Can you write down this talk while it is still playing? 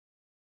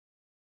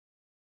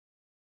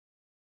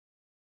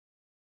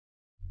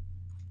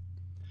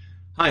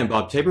Hi, I'm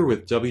Bob Tabor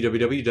with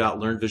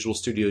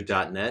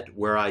www.learnvisualstudio.net,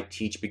 where I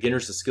teach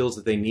beginners the skills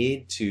that they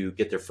need to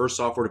get their first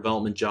software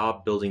development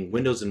job building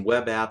Windows and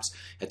web apps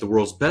at the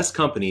world's best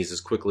companies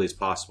as quickly as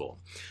possible.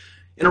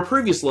 In our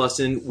previous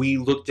lesson, we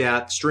looked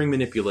at string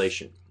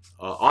manipulation.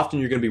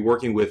 Often you're going to be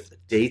working with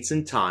dates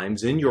and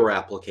times in your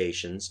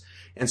applications,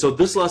 and so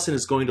this lesson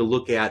is going to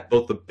look at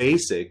both the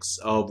basics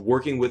of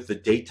working with the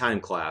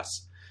DateTime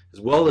class, as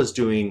well as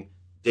doing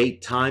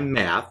DateTime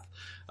math,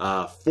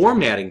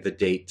 formatting the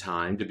date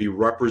time to be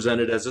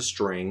represented as a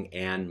string,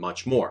 and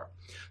much more.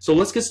 So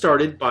let's get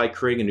started by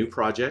creating a new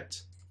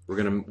project. We're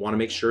going to want to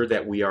make sure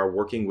that we are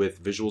working with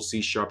Visual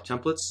C#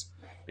 templates.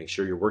 Make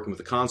sure you're working with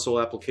the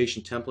console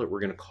application template. We're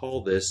going to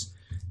call this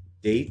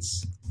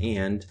dates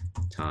and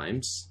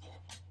times.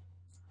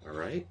 All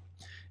right.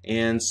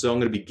 And so I'm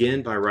going to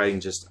begin by writing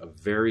just a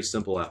very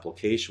simple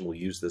application. We'll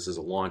use this as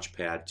a launch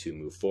pad to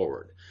move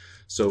forward.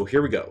 So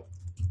here we go.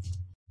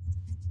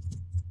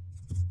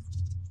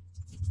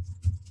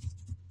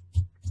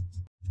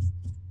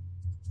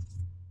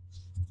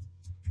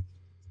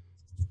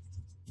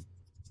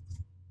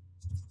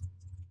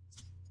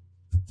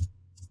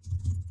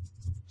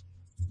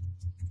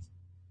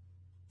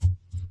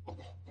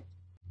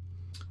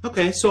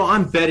 Okay, so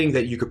I'm betting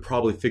that you could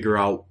probably figure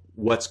out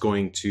what's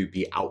going to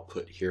be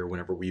output here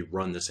whenever we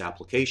run this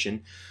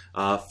application.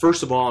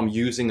 First of all, I'm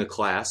using a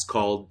class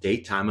called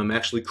DateTime. I'm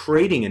actually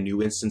creating a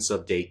new instance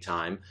of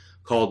DateTime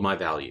called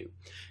myValue.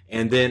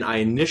 And then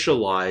I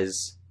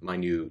initialize my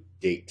new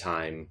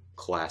DateTime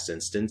class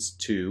instance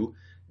to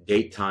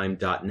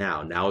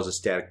datetime.now. Now is a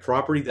static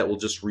property that will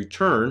just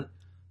return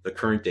the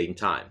current date and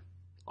time.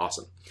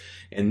 Awesome.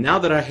 And now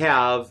that I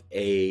have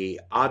a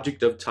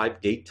object of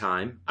type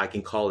DateTime, I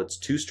can call its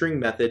toString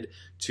method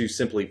to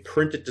simply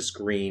print it to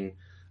screen.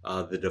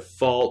 The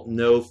default,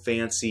 no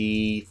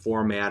fancy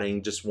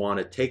formatting, just want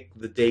to take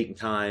the date and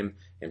time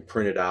and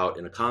print it out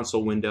in a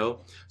console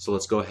window. So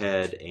let's go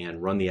ahead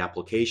and run the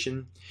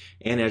application.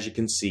 And as you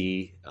can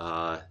see,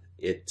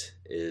 it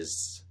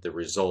is the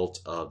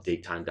result of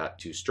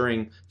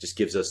datetime.toString, just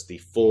gives us the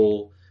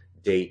full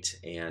date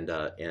and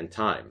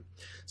time.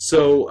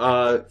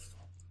 So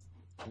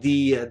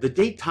the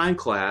DateTime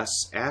class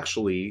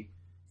actually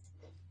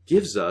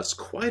gives us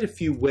quite a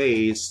few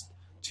ways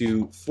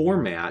to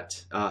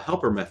format,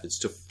 helper methods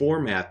to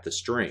format the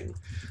string.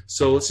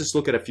 So let's just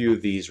look at a few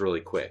of these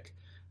really quick.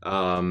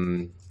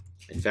 In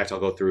fact,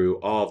 I'll go through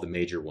all of the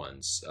major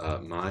ones.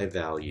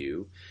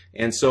 myValue.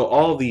 And so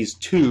all of these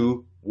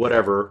to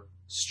whatever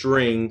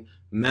string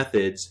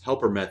methods,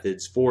 helper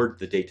methods for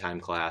the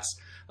DateTime class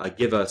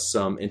give us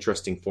some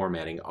interesting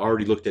formatting.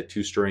 Already looked at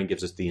toString,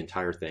 gives us the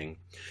entire thing.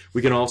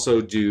 We can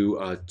also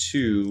do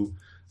to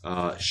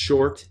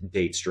short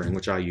date string,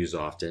 which I use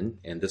often,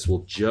 and this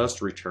will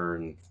just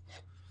return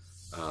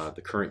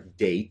the current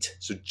date.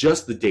 So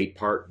just the date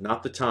part,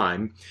 not the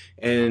time.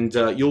 And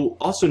you'll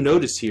also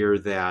notice here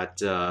that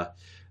that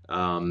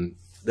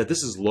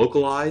this is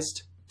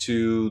localized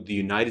to the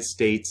United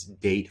States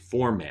date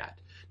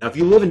format. Now, if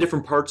you live in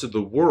different parts of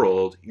the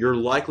world, you're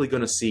likely going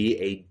to see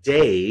a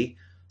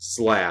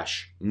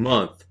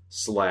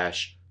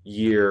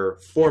day/month/year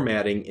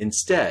formatting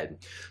instead.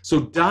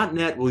 So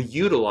 .NET will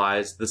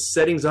utilize the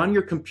settings on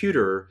your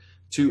computer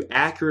to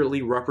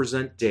accurately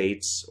represent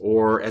dates,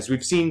 or as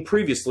we've seen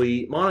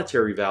previously,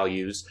 monetary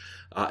values,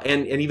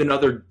 and even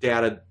other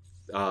data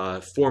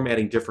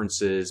formatting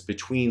differences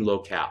between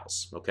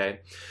locales.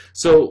 Okay,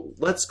 so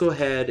let's go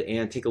ahead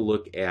and take a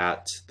look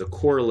at the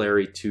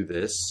corollary to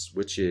this,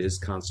 which is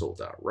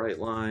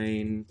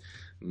console.writeLine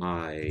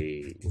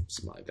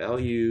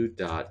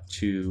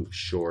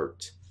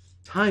myValue.toShort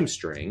time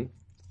string.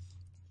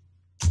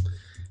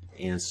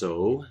 And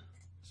so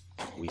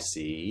we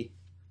see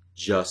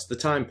just the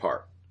time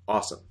part.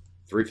 Awesome.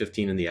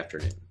 3:15 in the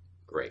afternoon.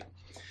 Great.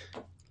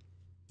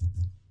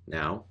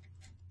 Now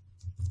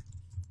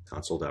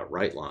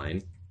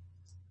console.writeLine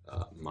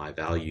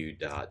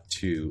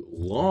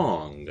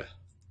myValue.toLong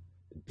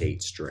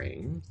date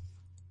string.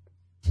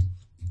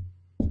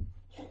 All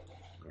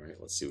right,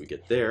 let's see what we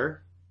get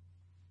there.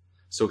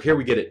 So here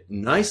we get it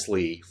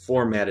nicely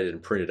formatted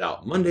and printed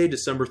out. Monday,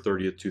 December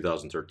 30th,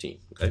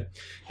 2013. Okay,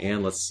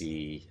 and let's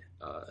see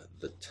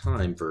the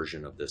time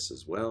version of this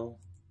as well.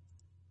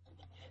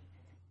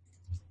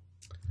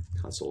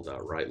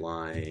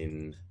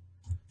 Console.writeLine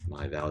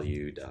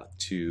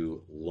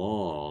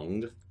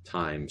myValue.toLong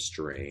time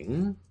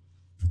string.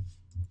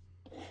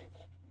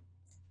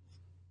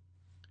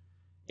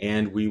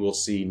 And we will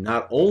see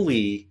not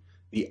only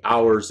the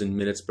hours and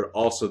minutes, but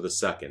also the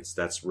seconds.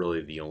 That's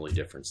really the only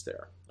difference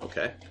there.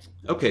 Okay.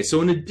 Okay, so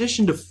in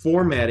addition to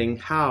formatting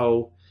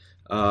how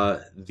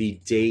the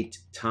date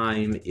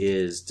time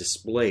is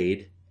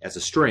displayed as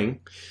a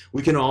string,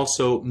 we can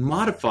also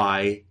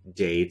modify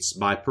dates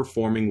by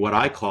performing what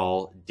I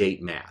call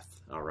date math.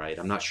 All right,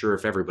 I'm not sure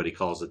if everybody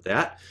calls it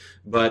that,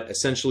 but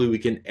essentially we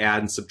can add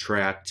and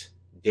subtract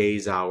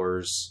days,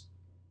 hours,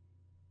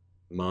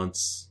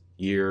 months,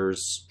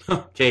 years,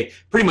 okay,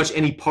 pretty much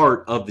any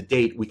part of the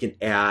date we can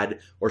add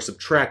or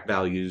subtract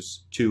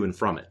values to and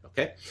from it,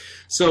 okay?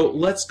 So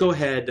let's go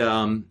ahead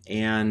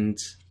and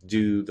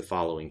do the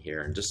following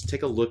here and just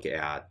take a look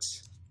at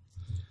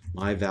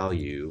my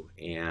value.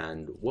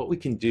 And what we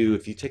can do,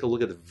 if you take a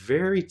look at the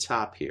very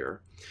top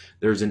here,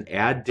 there's an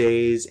add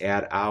days,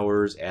 add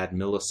hours, add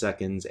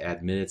milliseconds,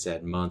 add minutes,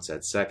 add months,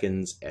 add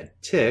seconds, add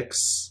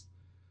ticks,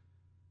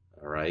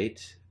 all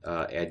right,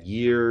 add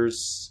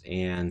years,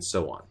 and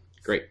so on.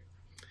 Great.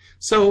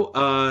 So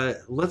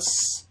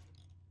let's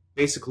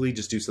basically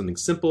just do something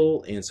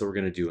simple. And so we're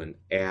going to do an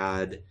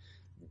add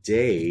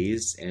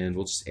days, and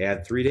we'll just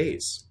add 3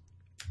 days.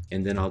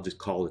 And then I'll just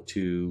call it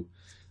to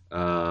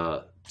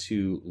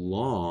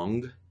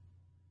long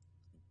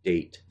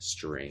date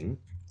string,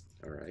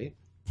 all right,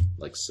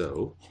 like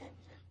so.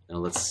 Now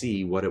let's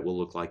see what it will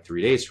look like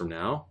 3 days from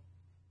now.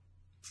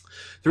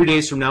 3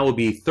 days from now will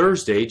be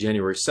Thursday,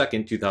 January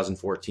 2nd,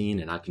 2014,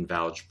 and I can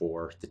vouch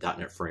for the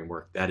 .NET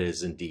Framework. That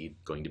is indeed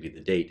going to be the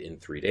date in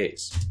 3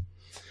 days.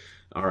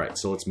 All right,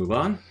 so let's move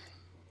on.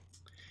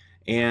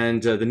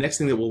 And the next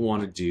thing that we'll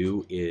want to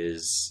do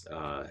is,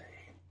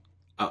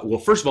 well,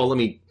 first of all, let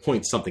me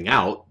point something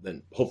out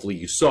that hopefully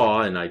you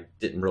saw, and I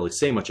didn't really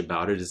say much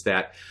about it, is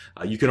that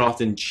you can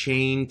often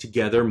chain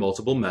together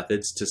multiple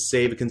methods to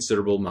save a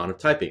considerable amount of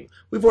typing.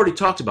 We've already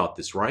talked about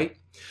this, right?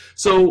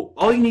 So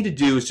all you need to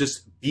do is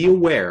just be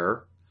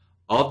aware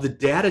of the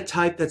data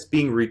type that's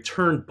being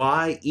returned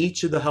by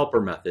each of the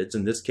helper methods.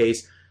 In this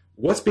case,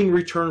 what's being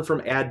returned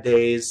from add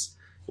days?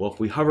 Well, if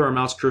we hover our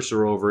mouse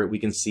cursor over it, we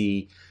can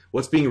see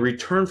what's being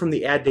returned from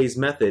the add days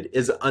method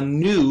is a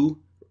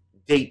new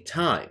date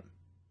time,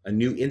 a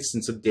new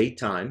instance of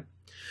DateTime.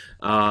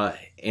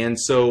 And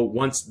so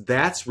once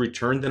that's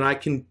returned, then I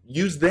can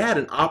use that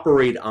and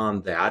operate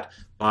on that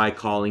by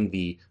calling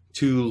the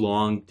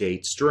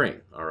toLongDate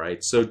string. All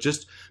right, so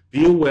just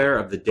be aware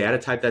of the data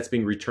type that's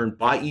being returned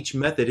by each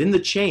method in the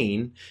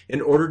chain in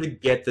order to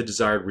get the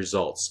desired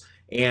results.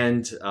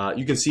 And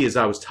you can see as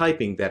I was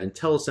typing that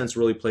IntelliSense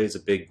really plays a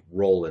big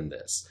role in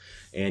this.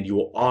 And you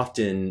will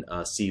often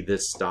see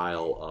this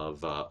style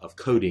of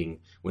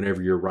coding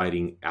whenever you're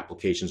writing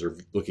applications or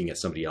looking at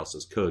somebody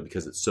else's code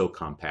because it's so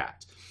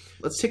compact.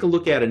 Let's take a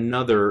look at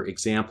another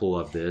example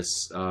of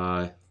this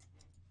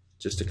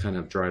just to kind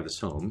of drive this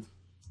home.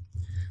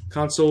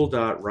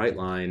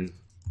 Console.writeLine,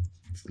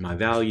 my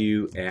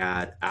value,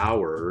 add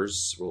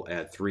hours, we'll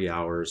add 3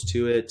 hours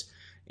to it,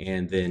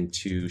 and then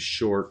to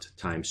short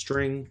time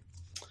string.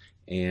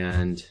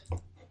 And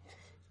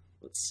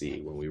let's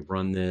see, when we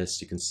run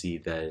this, you can see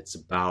that it's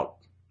about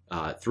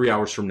 3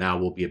 hours from now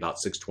will be about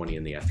 6:20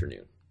 in the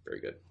afternoon. Very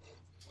good.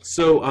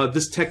 So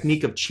this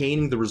technique of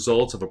chaining the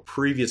results of a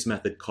previous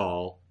method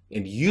call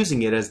and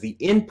using it as the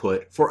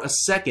input for a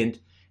second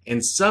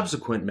and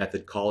subsequent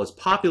method call is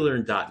popular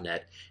in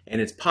 .NET,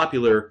 and it's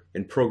popular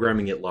in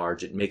programming at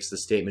large. It makes the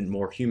statement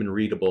more human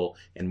readable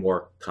and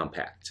more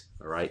compact.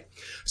 All right.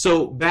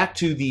 So back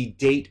to the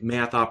date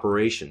math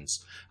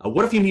operations.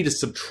 What if you need to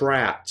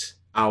subtract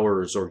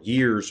hours or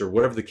years or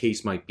whatever the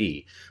case might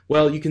be?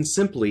 Well, you can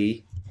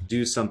simply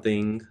do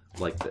something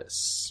like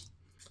this.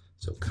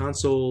 So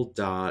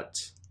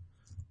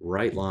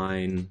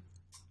console.writeLine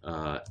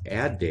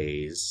add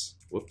days,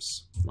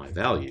 whoops, my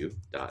value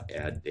dot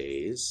add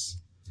days,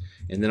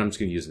 and then I'm just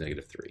going to use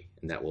 -3,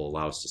 and that will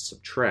allow us to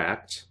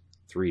subtract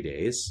 3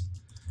 days,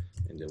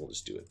 and then we'll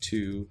just do a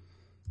to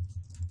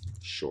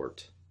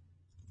short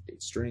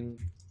date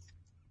string,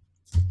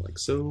 like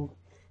so.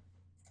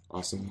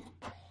 Awesome.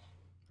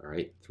 All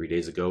right, 3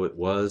 days ago it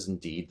was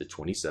indeed the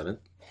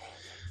 27th.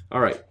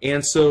 All right,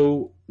 and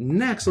so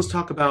next let's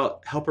talk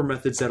about helper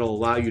methods that will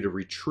allow you to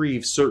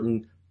retrieve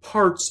certain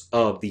parts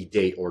of the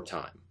date or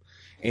time.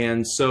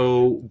 And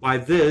so by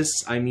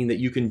this, I mean that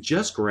you can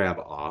just grab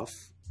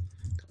off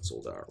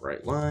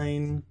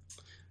console.writeLine,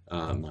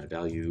 my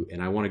value,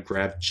 and I want to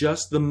grab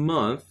just the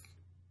month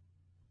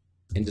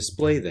and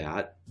display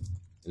that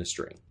in a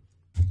string.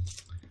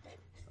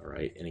 All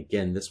right, and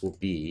again, this will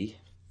be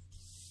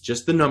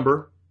just the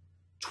number,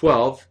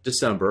 12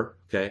 December,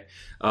 okay?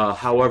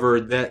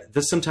 However,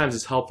 this sometimes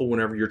is helpful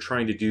whenever you're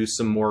trying to do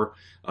some more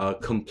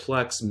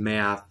complex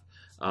math,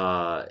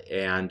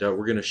 and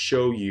we're going to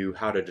show you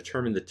how to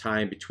determine the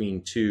time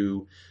between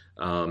two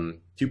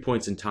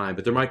points in time,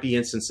 but there might be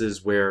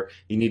instances where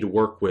you need to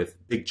work with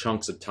big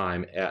chunks of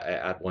time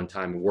at one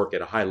time and work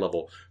at a high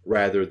level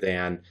rather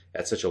than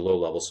at such a low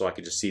level. So I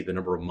could just see the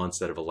number of months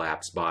that have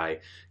elapsed by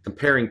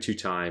comparing 2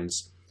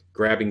 times,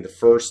 grabbing the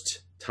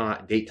first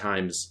date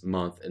times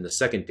month and the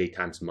second date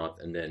times month,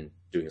 and then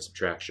doing a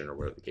subtraction or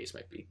whatever the case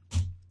might be.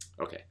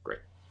 Okay,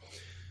 great.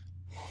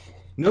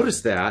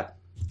 Notice that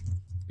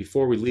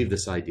before we leave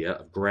this idea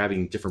of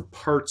grabbing different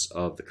parts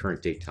of the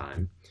current date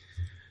time,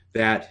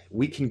 that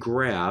we can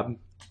grab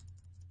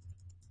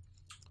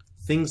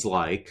things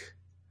like,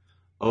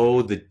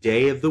 oh, the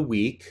day of the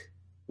week,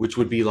 which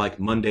would be like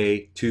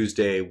Monday,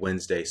 Tuesday,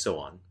 Wednesday, so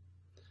on.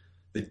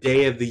 The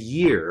day of the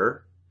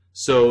year,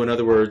 so in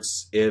other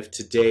words, if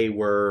today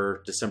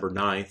were December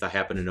 9th, I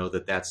happen to know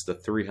that that's the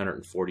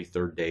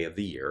 343rd day of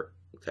the year,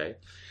 okay?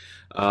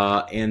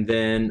 And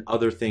then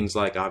other things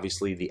like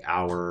obviously the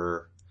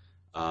hour,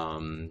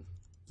 let's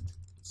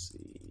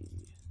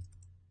see,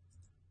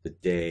 the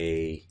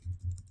day,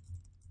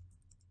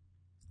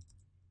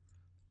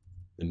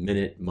 the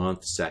minute,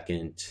 month,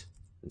 second,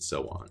 and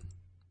so on.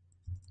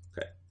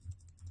 Okay.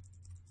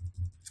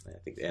 I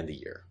think the end of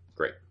the year.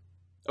 Great.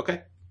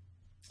 Okay.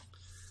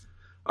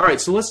 All right,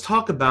 so let's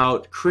talk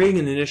about creating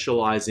and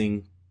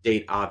initializing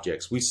date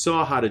objects. We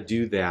saw how to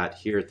do that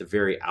here at the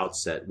very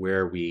outset,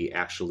 where we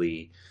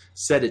actually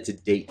set it to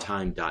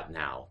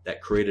DateTime.now.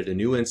 That created a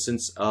new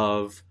instance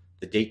of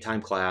the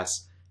DateTime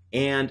class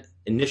and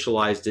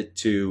initialized it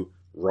to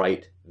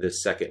right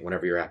this second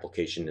whenever your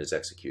application is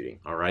executing.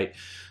 All right.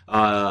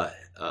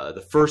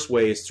 The first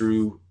way is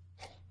through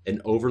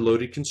an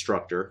overloaded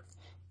constructor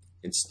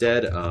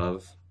instead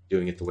of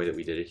doing it the way that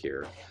we did it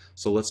here.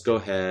 So let's go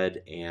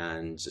ahead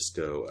and just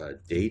go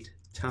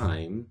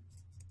DateTime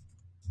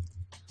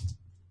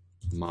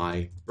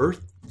my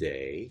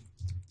birthday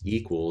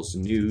equals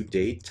new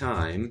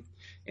DateTime,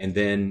 and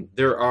then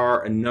there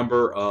are a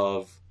number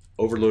of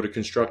overloaded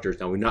constructors.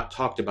 Now, we've not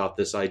talked about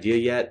this idea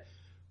yet.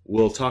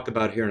 We'll talk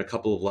about it here in a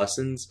couple of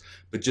lessons,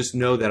 but just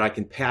know that I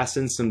can pass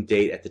in some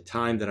date at the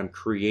time that I'm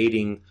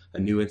creating a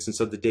new instance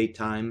of the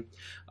DateTime.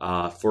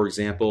 For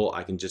example,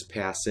 I can just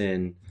pass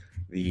in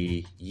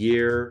the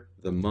year,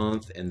 the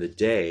month, and the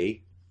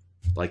day,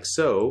 like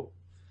so,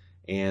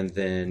 and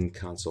then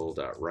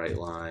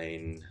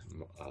console.writeLine,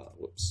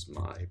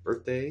 my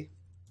birthday,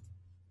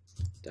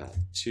 dot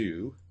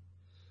to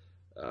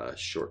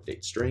short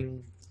date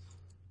string.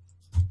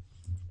 And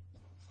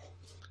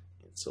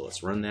so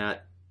let's run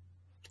that.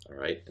 All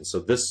right, and so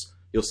this,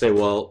 you'll say,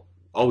 well,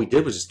 all we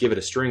did was just give it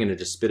a string and it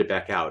just spit it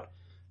back out.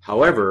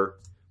 However,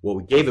 what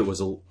we gave it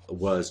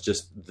was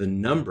just the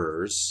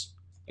numbers,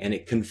 and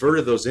it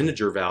converted those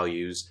integer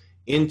values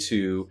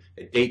into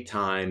a date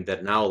time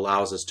that now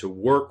allows us to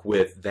work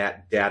with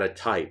that data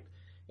type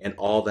and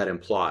all that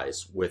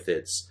implies with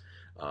its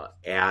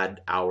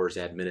add hours,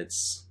 add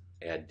minutes,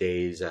 add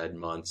days, add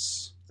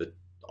months,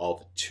 all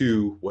the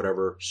to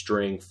whatever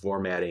string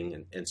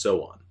formatting, and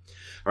so on.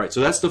 All right,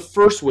 so that's the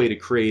first way to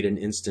create an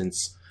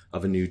instance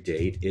of a new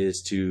date,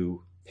 is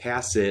to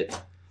pass it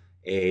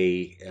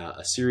a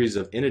series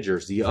of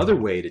integers. The other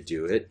way to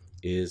do it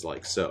is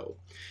like so.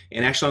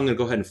 And actually, I'm going to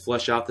go ahead and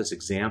flesh out this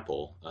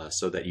example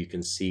so that you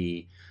can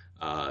see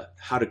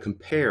how to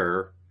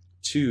compare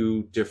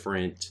two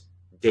different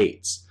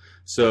dates.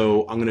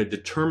 So I'm going to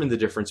determine the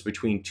difference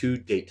between two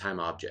DateTime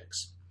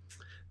objects.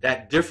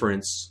 That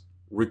difference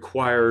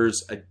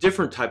requires a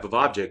different type of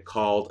object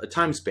called a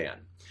time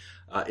span.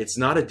 It's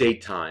not a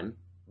DateTime,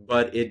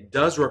 but it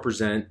does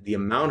represent the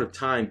amount of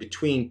time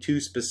between two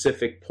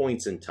specific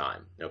points in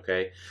time.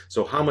 Okay,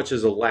 so how much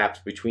has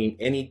elapsed between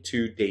any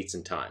two dates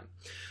in time?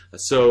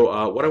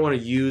 So what I want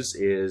to use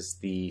is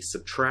the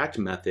subtract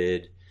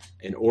method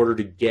in order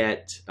to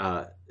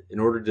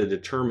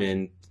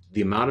determine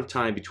the amount of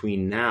time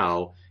between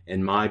now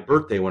and my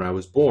birthday when I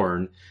was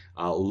born,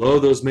 lo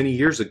those many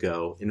years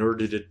ago, in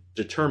order to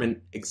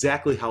determine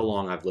exactly how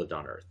long I've lived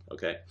on Earth.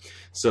 Okay,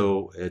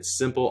 so it's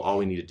simple. All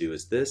we need to do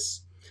is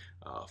this.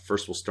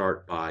 First, we'll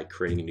start by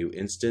creating a new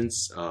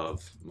instance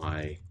of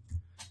my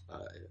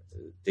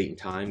date and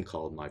time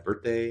called my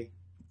birthday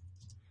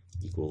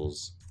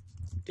equals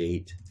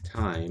date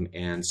time.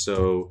 And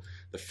so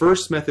the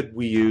first method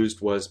we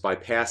used was by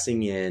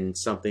passing in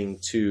something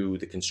to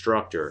the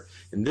constructor.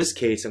 In this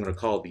case, I'm going to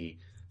call the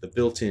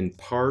built-in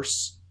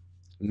parse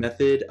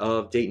method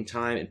of date and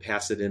time and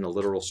pass it in a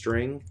literal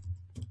string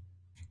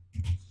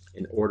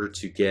in order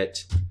to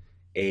get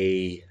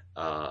a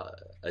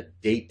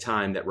date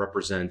time that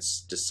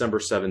represents December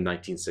 7,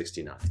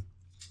 1969.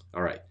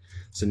 All right,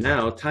 so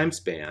now time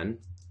span,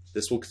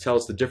 this will tell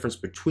us the difference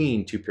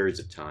between two periods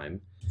of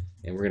time,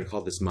 and we're going to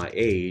call this my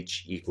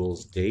age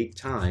equals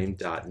DateTime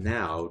dot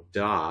now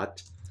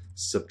dot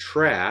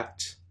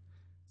subtract,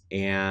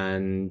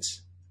 and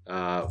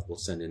we'll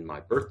send in my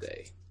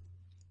birthday.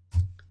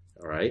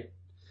 All right,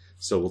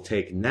 so we'll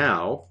take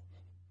now,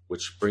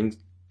 which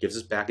gives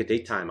us back a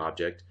DateTime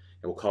object,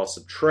 and we'll call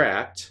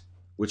subtract,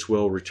 which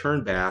will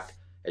return back,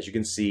 as you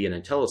can see in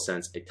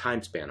IntelliSense, a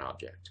time span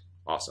object.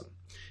 Awesome.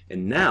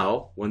 And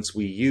now, once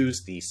we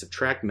use the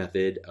subtract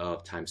method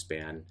of time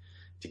span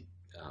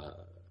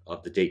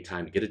of the date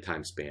time to get a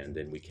time span,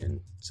 then we can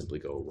simply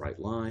go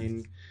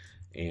writeLine,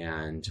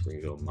 and we're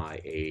going to go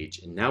my age.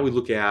 And now we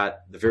look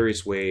at the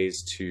various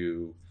ways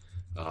to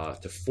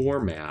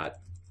format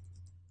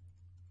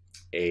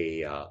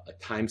a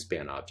time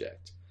span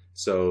object.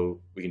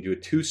 So we can do a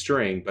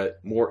toString, but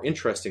more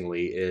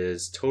interestingly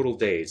is total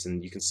days.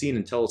 And you can see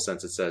in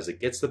IntelliSense it says it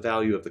gets the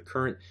value of the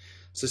current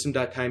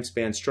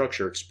system.timespan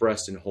structure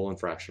expressed in whole and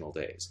fractional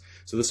days.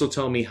 So this will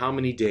tell me how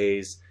many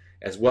days,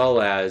 as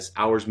well as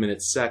hours,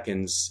 minutes,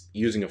 seconds,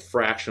 using a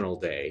fractional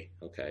day,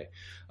 okay,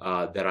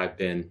 that I've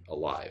been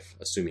alive,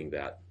 assuming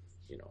that,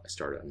 you know, I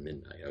started on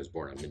midnight. I was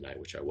born on midnight,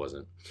 which I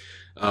wasn't.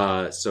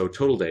 So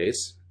total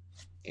days,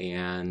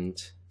 and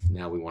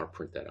now we want to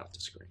print that out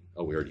to screen.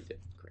 Oh, we already did.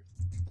 Great.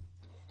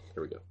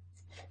 There we go.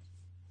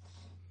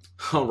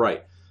 All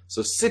right.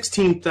 So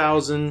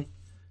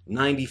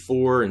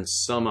 16,094 and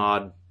some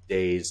odd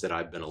days that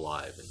I've been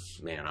alive. And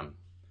man,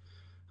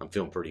 I'm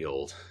feeling pretty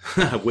old.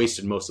 I've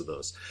wasted most of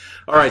those.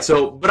 All right,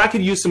 but I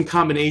could use some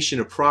combination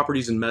of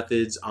properties and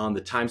methods on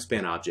the time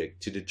span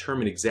object to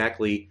determine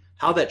exactly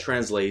how that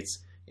translates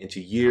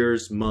into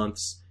years,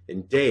 months,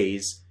 and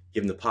days,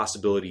 given the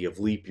possibility of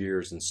leap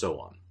years and so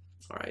on.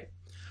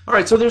 All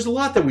right, so there's a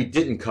lot that we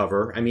didn't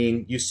cover. I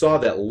mean, you saw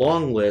that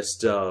long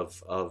list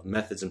of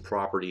methods and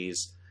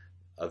properties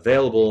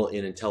available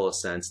in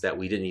IntelliSense that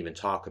we didn't even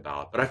talk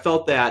about. But I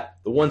felt that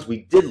the ones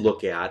we did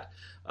look at,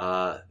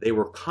 they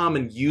were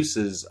common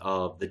uses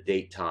of the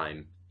date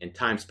time and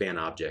time span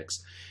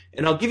objects.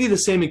 And I'll give you the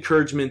same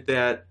encouragement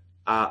that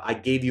I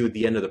gave you at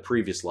the end of the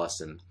previous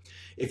lesson.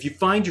 If you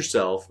find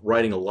yourself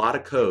writing a lot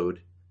of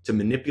code to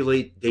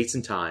manipulate dates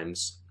and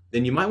times,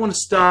 then you might want to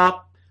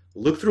stop,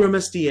 look through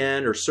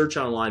MSDN or search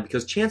online,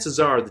 because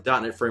chances are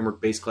the .NET Framework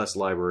Base Class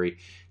Library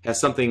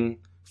has something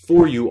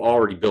for you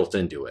already built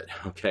into it,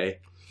 okay?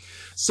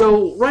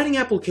 So writing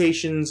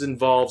applications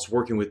involves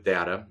working with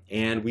data,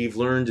 and we've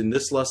learned in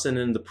this lesson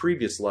and the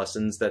previous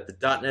lessons that the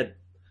 .NET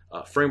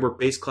Framework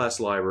Base Class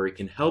Library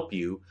can help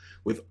you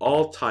with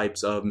all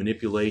types of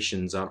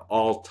manipulations on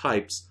all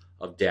types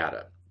of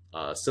data,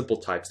 simple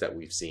types that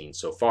we've seen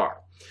so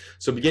far.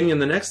 So beginning in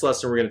the next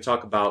lesson, we're going to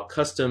talk about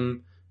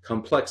custom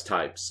complex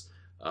types,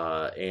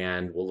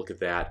 and we'll look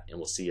at that, and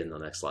we'll see you in the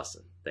next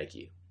lesson. Thank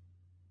you.